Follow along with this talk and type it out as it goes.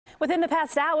Within the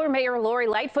past hour, Mayor Lori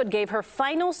Lightfoot gave her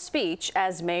final speech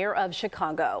as mayor of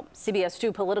Chicago. CBS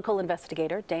 2 political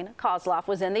investigator Dana Kozlov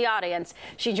was in the audience.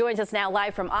 She joins us now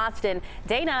live from Austin.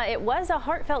 Dana, it was a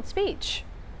heartfelt speech.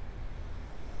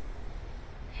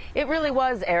 It really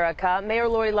was, Erica. Mayor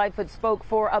Lori Lightfoot spoke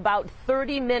for about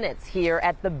 30 minutes here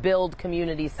at the Build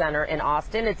Community Center in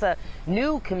Austin. It's a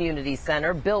new community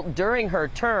center built during her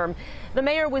term. The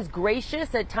mayor was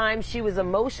gracious. At times she was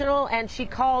emotional, and she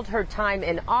called her time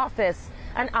in office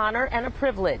an honor and a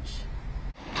privilege.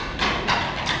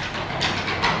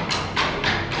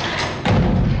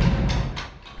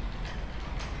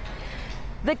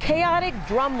 The chaotic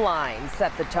drum line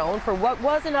set the tone for what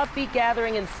was an upbeat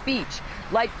gathering and speech.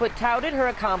 Lightfoot touted her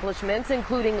accomplishments,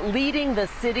 including leading the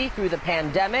city through the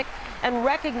pandemic, and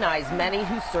recognized many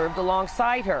who served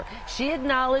alongside her. She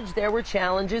acknowledged there were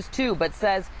challenges too, but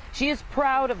says she is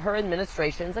proud of her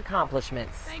administration's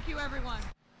accomplishments. Thank you, everyone.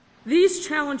 These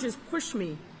challenges push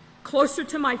me closer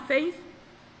to my faith,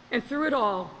 and through it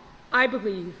all, I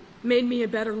believe, made me a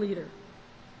better leader.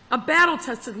 A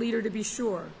battle-tested leader, to be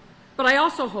sure. But I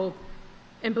also hope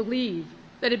and believe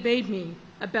that it made me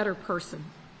a better person.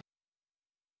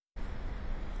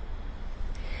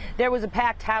 There was a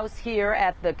packed house here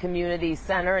at the community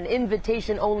center. An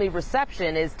invitation-only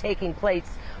reception is taking place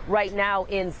right now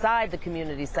inside the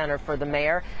community center for the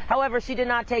mayor. However, she did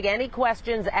not take any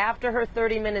questions after her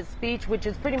 30-minute speech, which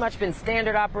has pretty much been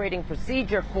standard operating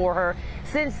procedure for her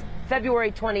since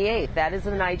February 28th. That is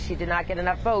the night she did not get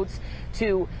enough votes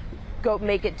to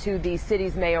make it to the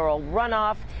city's mayoral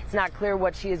runoff. It's not clear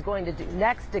what she is going to do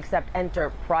next except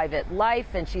enter private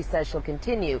life, and she says she'll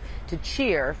continue to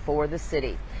cheer for the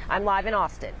city. I'm live in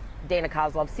Austin. Dana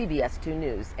Kozlov, CBS 2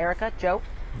 News. Erica, Joe?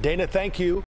 Dana, thank you.